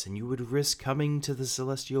guidance, and you would risk coming to the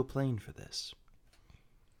celestial plane for this.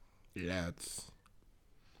 Yeah, it's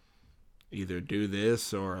either do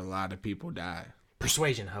this or a lot of people die.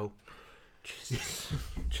 Persuasion, ho.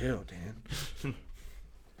 Chill, Dan.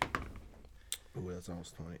 Ooh, that's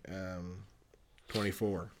almost 20.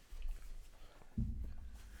 24.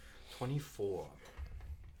 24.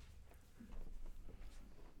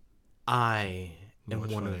 I am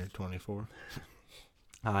What's one funnier, of 24?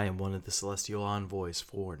 I am one of the celestial envoys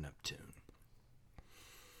for Neptune.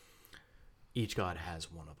 Each god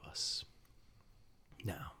has one of us.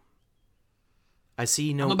 Now, I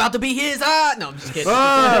see no I'm about to be his. No, I'm just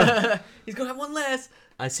kidding. He's gonna have one less.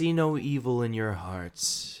 I see no evil in your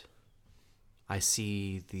hearts. I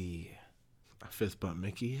see the I fist bump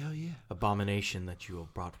Mickey? Hell yeah. abomination that you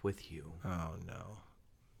have brought with you. Oh, no.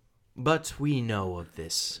 But we know of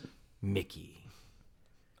this Mickey.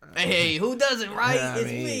 Hey, who doesn't, right? I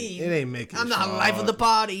It's mean, me. It ain't Mickey's I'm the fault. life of the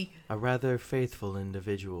party. A rather faithful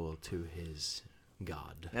individual to his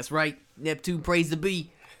god. That's right. Neptune praise the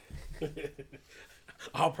bee.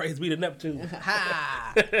 All praise be to Neptune.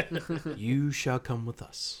 Ha! You shall come with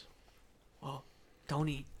us. Oh,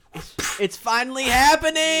 Tony, it's finally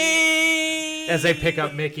happening. As they pick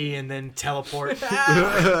up Mickey and then teleport.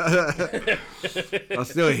 I'll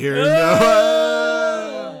still hear him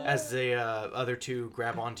though. As the other two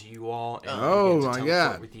grab onto you all and Oh begin to my teleport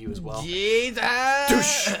God. with you as well.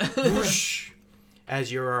 Jesus. Whoosh.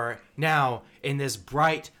 As you are now in this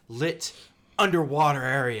bright lit underwater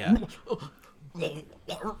area.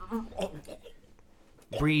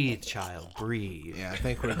 Breathe, child, breathe. Yeah, I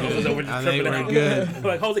think we're I was good. over I there think tripping we're out. good. I'm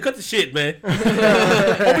like, Jose, cut the shit, man.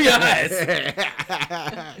 Open your eyes.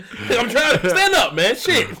 I'm trying to stand up, man.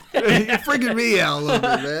 Shit. You're freaking me out a little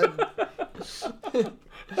bit,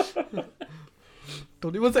 man.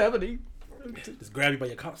 Tony, what's happening? Just grab you by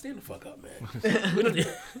your collar. Stand the fuck up, man. We don't-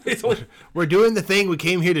 it's only- We're doing the thing we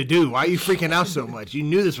came here to do. Why are you freaking out so much? You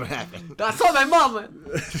knew this would happen. I saw my mama.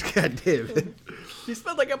 God damn it. She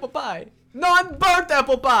smelled like apple pie. No, I burnt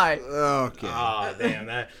apple pie. Okay. Oh, damn,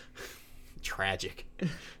 that tragic.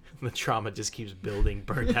 The trauma just keeps building.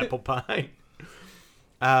 Burnt apple pie.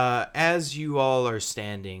 As you all are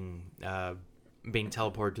standing, being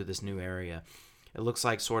teleported to this new area, it looks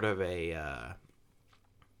like sort of an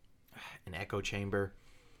echo chamber.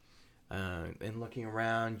 And looking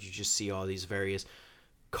around, you just see all these various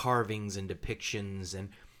carvings and depictions, and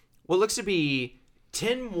what looks to be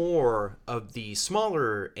 10 more of the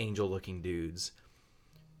smaller angel-looking dudes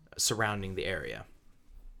surrounding the area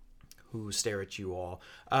who stare at you all.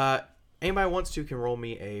 Anybody wants to can roll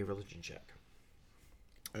me a religion check.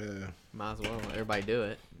 Might as well. Everybody do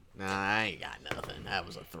it. Nah, I ain't got nothing. That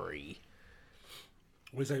was a 3.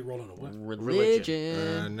 What is that rolling a what? Religion.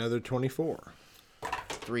 Another 24.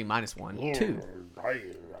 3 minus 1. 2.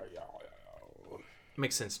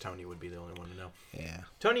 Makes sense Tony would be the only one to know. Yeah.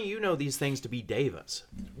 Tony, you know these things to be devas,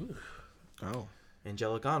 Oh.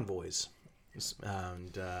 angelic envoys.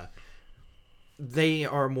 And they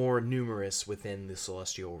are more numerous within the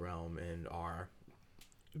celestial realm and are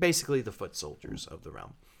basically the foot soldiers of the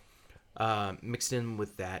realm. Mixed in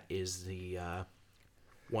with that is the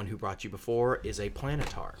one who brought you before is a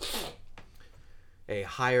planetar, a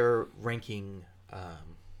higher ranking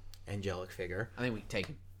angelic figure. I think we can take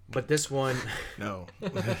him. But this one, No.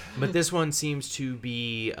 but this one seems to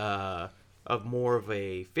be of more of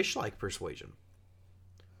a fish-like persuasion,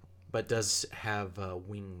 but does have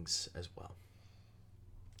wings as well.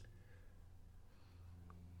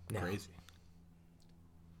 Now, Crazy.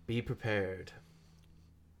 be prepared.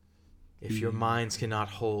 If your minds cannot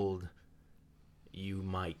hold, you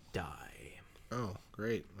might die. Oh,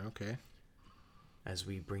 great. Okay. As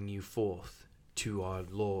we bring you forth to our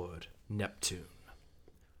Lord Neptune.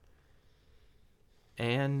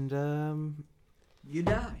 And You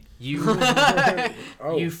die. you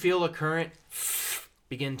you feel a current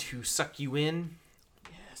begin to suck you in.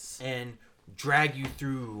 Yes. And drag you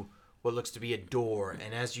through what looks to be a door.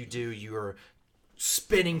 And as you do, you are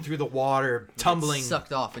spinning through the water, tumbling.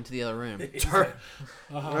 Sucked off into the other room. The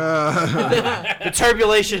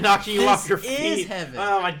turbulation knocking you off your This is feet. heaven.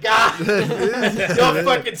 Oh my god! Don't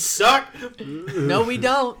fucking suck. No, we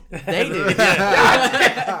don't. They do.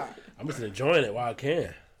 I'm just enjoying it while I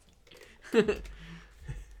can.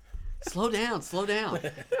 Slow down. Slow down.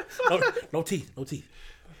 No teeth. No teeth.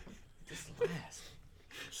 This last.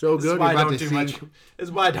 So This is good why you're I about don't to do see. much. This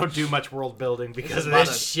is why I don't do much world building because of why this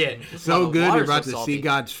the- shit. So the good you're water's about so to salty. see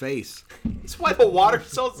God's face. That's why the water's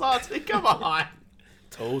so salty. Come on.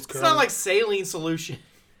 Toes It's curled. not like saline solution.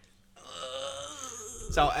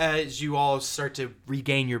 So as you all start to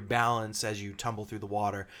regain your balance as you tumble through the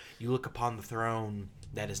water, you look upon the throne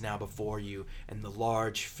that is now before you and the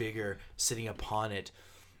large figure sitting upon it.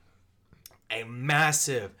 A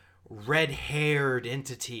massive red-haired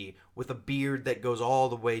entity with a beard that goes all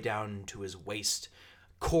the way down to his waist.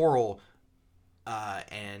 Coral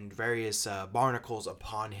and various barnacles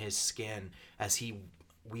upon his skin as he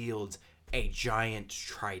wields a giant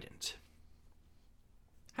trident.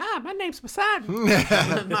 Hi, my name's Poseidon.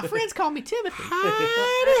 My friends call me Timothy.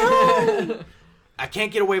 I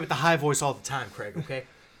can't get away with the high voice all the time, Craig, okay?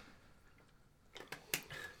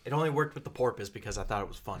 It only worked with the porpoise because I thought it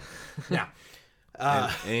was fun. Now,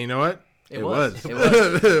 And you know what? It was.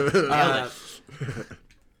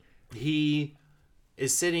 he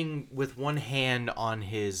is sitting with one hand on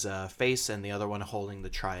his face and the other one holding the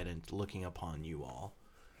trident, looking upon you all.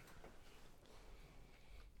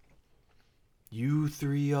 You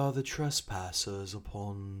three are the trespassers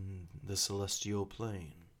upon the celestial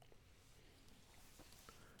plane.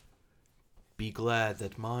 Be glad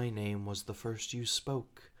that my name was the first you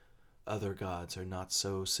spoke. Other gods are not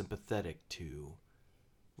so sympathetic to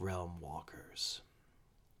realm walkers.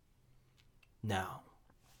 Now,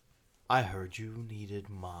 I heard you needed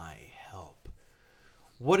my help.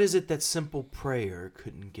 What is it that simple prayer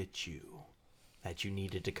couldn't get you, that you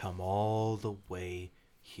needed to come all the way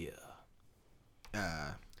here?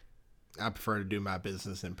 I prefer to do my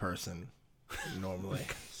business in person normally.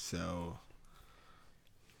 So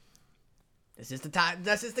That's just the type.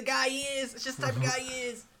 That's just the guy he is. It's just the type of guy he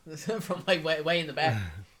is. From like way in the back.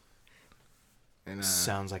 and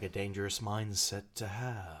Sounds like a dangerous mindset to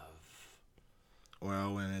have.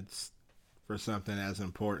 Well, when it's for something as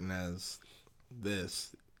important as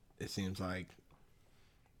this, it seems like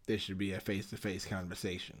there should be a face-to-face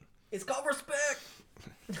conversation. It's called respect.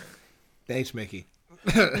 Thanks, Mickey.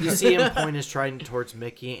 You see him point his trident towards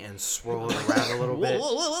Mickey and swirl it around a little bit.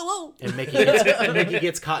 Whoa. And Mickey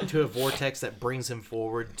gets caught into a vortex that brings him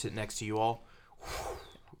forward to next to you all.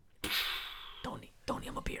 Tony,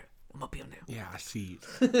 I'm up here. I'm up here now. Yeah, I see.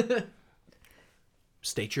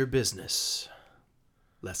 State your business,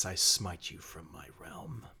 lest I smite you from my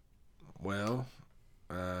realm. Well,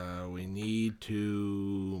 we need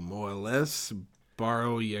to more or less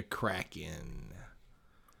borrow your Kraken.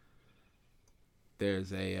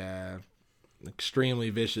 There's a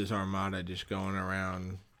extremely vicious armada just going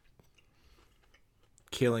around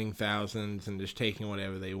killing thousands and just taking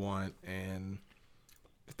whatever they want, and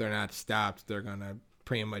if they're not stopped, they're gonna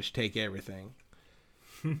pretty much take everything.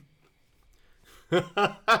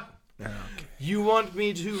 Okay. You want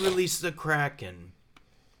me to release the Kraken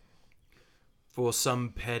for some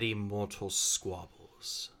petty mortal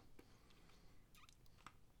squabbles?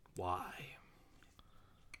 Why?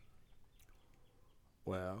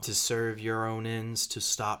 Well, To serve your own ends, to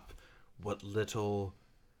stop what little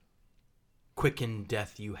quickened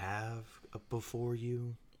death you have up before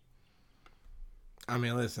you? I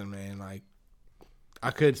mean, listen, man, like, I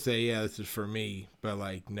could say, yeah, this is for me, but,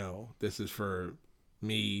 like, no, this is for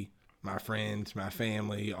me, my friends, my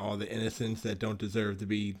family, all the innocents that don't deserve to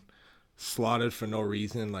be slaughtered for no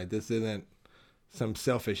reason. Like, this isn't some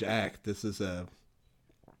selfish act. This is a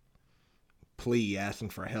plea asking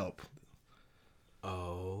for help.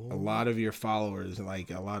 Oh. A lot of your followers,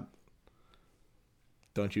 like,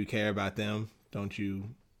 don't you care about them? Don't you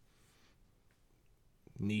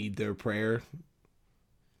need their prayer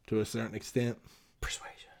to a certain extent?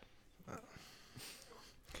 Persuasion.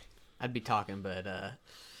 I'd be talking, but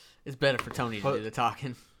it's better for Tony to do the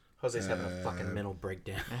talking. Jose's having a fucking mental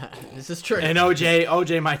breakdown. This is true. And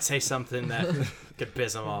OJ might say something that could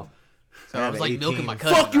piss him off. So I was like 18. milking my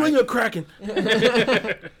cousin. Fuck you right? and your Kraken.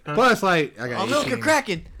 Plus, like, I got I'll milk 18. your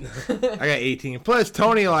Kraken. I got 18. Plus,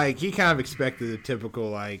 Tony, like, he kind of expected the typical,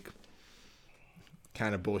 like,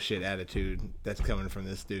 kind of bullshit attitude that's coming from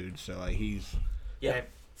this dude. So, like, he's, Yeah.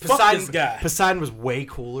 Poseidon, Fuck this guy. Poseidon was way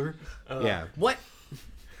cooler. yeah. What?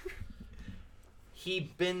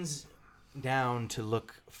 He bends down to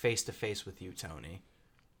look face to face with you, Tony.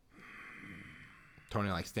 Tony,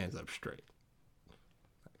 like, stands up straight.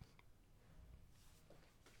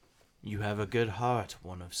 You have a good heart,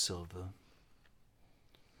 one of silver.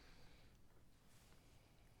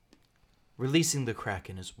 Releasing the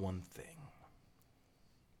Kraken is one thing.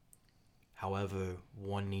 However,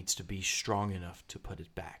 one needs to be strong enough to put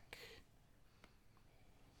it back.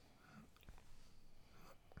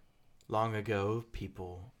 Long ago,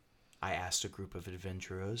 I asked a group of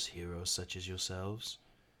adventurers, heroes such as yourselves,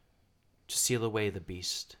 to seal away the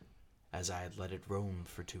beast, as I had let it roam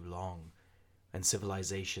for too long, and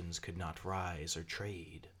civilizations could not rise or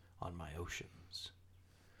trade on my oceans.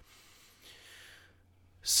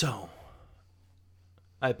 So,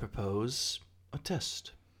 I propose a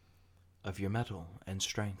test of your mettle and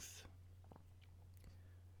strength.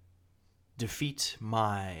 Defeat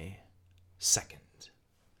my second.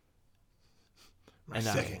 My And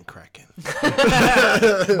second Kraken.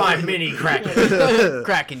 My mini Kraken.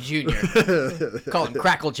 Kraken Jr. Call him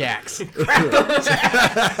Crackle Jacks.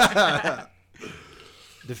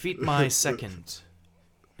 Defeat my second,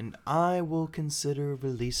 and I will consider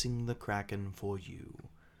releasing the Kraken for you.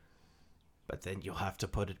 But then you'll have to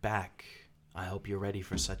put it back. I hope you're ready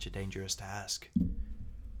for such a dangerous task.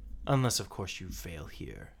 Unless, of course, you fail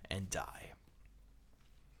here and die.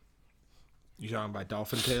 You talking about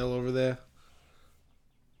Dolphin Tail over there?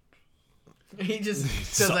 He just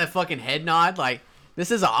does that fucking head nod like,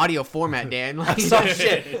 this is an audio format, Dan. Like, Oh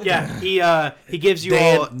shit! Yeah, he gives you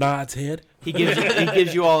all Dan nods head. he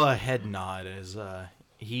gives you all a head nod as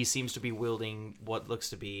he seems to be wielding what looks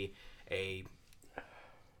to be a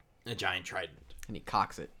giant trident. and he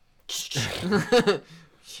cocks it. Shit,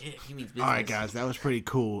 he means business. All right, guys, that was pretty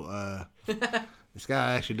cool. This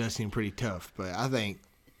guy actually does seem pretty tough, but I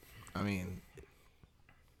mean,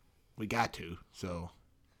 we got to, so...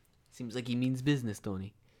 Seems like he means business,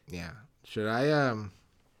 Tony. Yeah. Should I,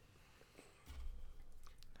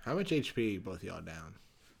 how much HP both y'all down?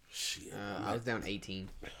 Shit. I was down 18.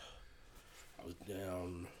 I was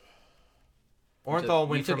down. Orenthal You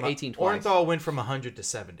went took from 18 twice. Orenthal went from 100 to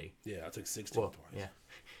 70. Yeah, I took 16 Well, twice.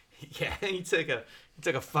 yeah, he took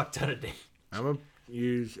a fuck ton of damage. I'm going to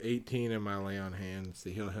use 18 in my lay on hands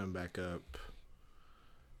to heal him back up.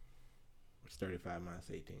 It's 35 minus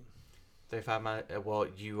 18. 35 minus. Well,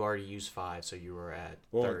 you already used 5, so you were at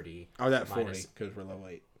 30. I was at 40 minus- because we're level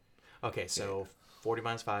 8. Okay, so 40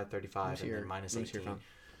 minus 5, 35, and your- then minus let me see your 18. phone.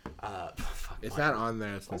 Fuck, It's my- not on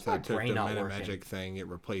there since my I took brain the not meta working? magic thing. It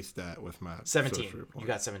replaced that with my 17. sorcery You points.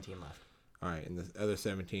 got 17 left. All right, and the other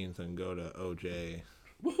 17 then go to OJ.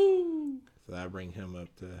 Woohoo! So that bring him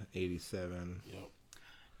up to 87. Yep.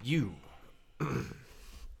 You,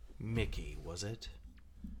 Mickey, was it?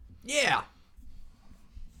 Yeah.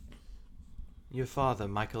 Your father,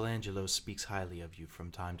 Michelangelo, speaks highly of you from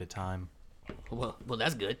time to time. Well,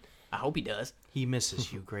 that's good. I hope he does. He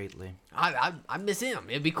misses you greatly. I miss him.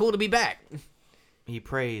 It'd be cool to be back. He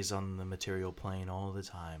prays on the material plane all the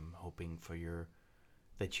time, hoping for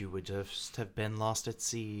that you would just have been lost at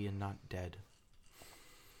sea and not dead.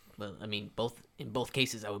 Well, I mean, in both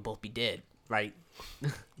cases, I would both be dead, right?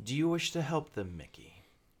 Do you wish to help them, Mickey?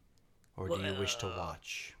 Or do you wish to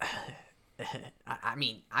watch? I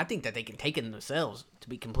mean, I think that they can take it themselves, to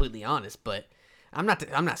be completely honest. But I'm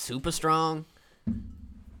not super strong.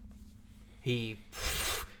 He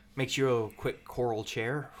makes you a quick coral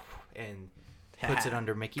chair and puts it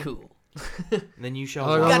under Mickey. Cool. Then you shall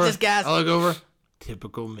I look watch. Got over. this, guys. I look over.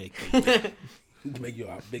 Typical Mickey. To make you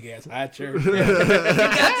a big ass high chair. You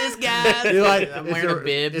got this, guys. You're like, I'm wearing a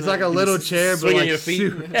bib. It's like a little chair, but swinging like your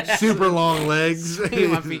feet. super long legs.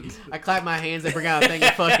 My feet. I clap my hands. They bring out a thing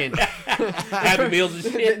of fucking. Happy Meals and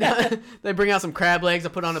shit. They bring out some crab legs. I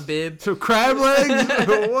put on a bib. So crab legs?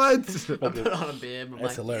 What? I put on a bib. I'm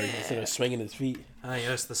That's like, hilarious. Instead of swinging his feet. Ah,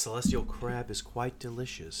 yes, the celestial crab is quite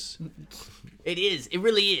delicious. it is. It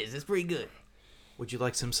really is. It's pretty good. Would you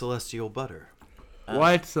like some celestial butter?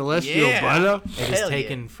 What? Celestial yeah. butter? It is Hell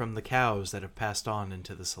taken from the cows that have passed on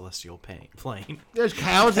into the celestial plane. There's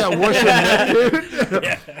cows that worship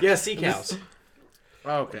Neptune? Yeah, sea cows.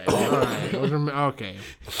 Okay. Alright. Okay.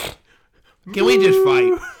 Can we just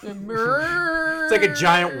fight? It's like a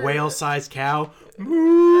giant whale-sized cow. Like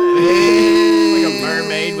a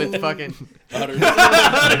mermaid with fucking. I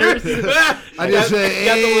just say,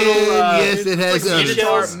 got the little, yes, it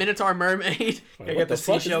has Minotaur mermaid. I got the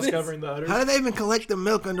fuck is seashells this? covering the udders. How do they even collect the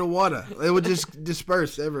milk underwater? It would just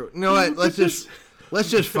disperse everywhere. You know what? Let's just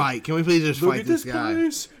fight. Can we please just fight this guy?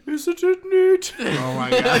 place. Isn't it neat? Oh my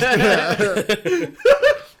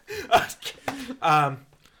god.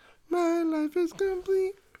 My life is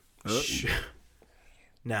complete.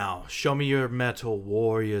 Now, show me your metal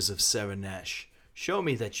warriors of Saranesh. Show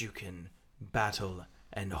me that you can battle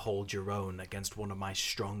and hold your own against one of my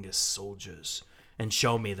strongest soldiers. And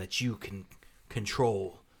show me that you can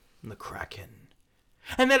control the Kraken.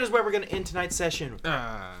 And that is where we're going to end tonight's session.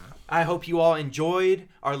 I hope you all enjoyed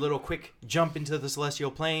our little quick jump into the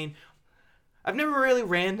Celestial Plane. I've never really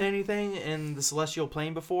ran anything in the Celestial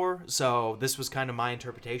Plane before, so this was kind of my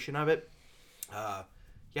interpretation of it.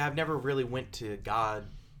 Yeah, I've never really went to God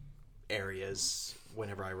areas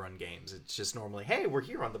whenever I run games. It's just normally, hey, we're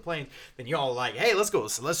here on the plane. Then y'all like, hey, let's go to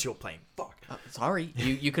Celestial Plane. Fuck. Sorry,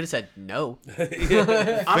 you could have said no.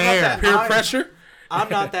 Fair. Peer pressure. I'm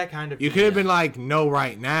not that kind of You could have been like, no,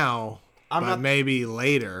 right now, I'm but not- maybe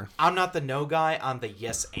later. I'm not the no guy. I'm the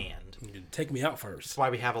yes and. Take me out first. That's why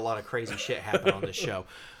we have a lot of crazy shit happen on this show.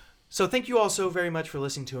 So thank you all so very much for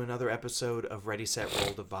listening to another episode of Ready, Set,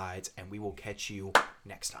 Roll Divides, and we will catch you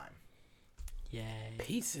next time. Yay.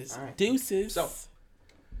 Pieces. All right. Deuces. So,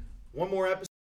 one more episode.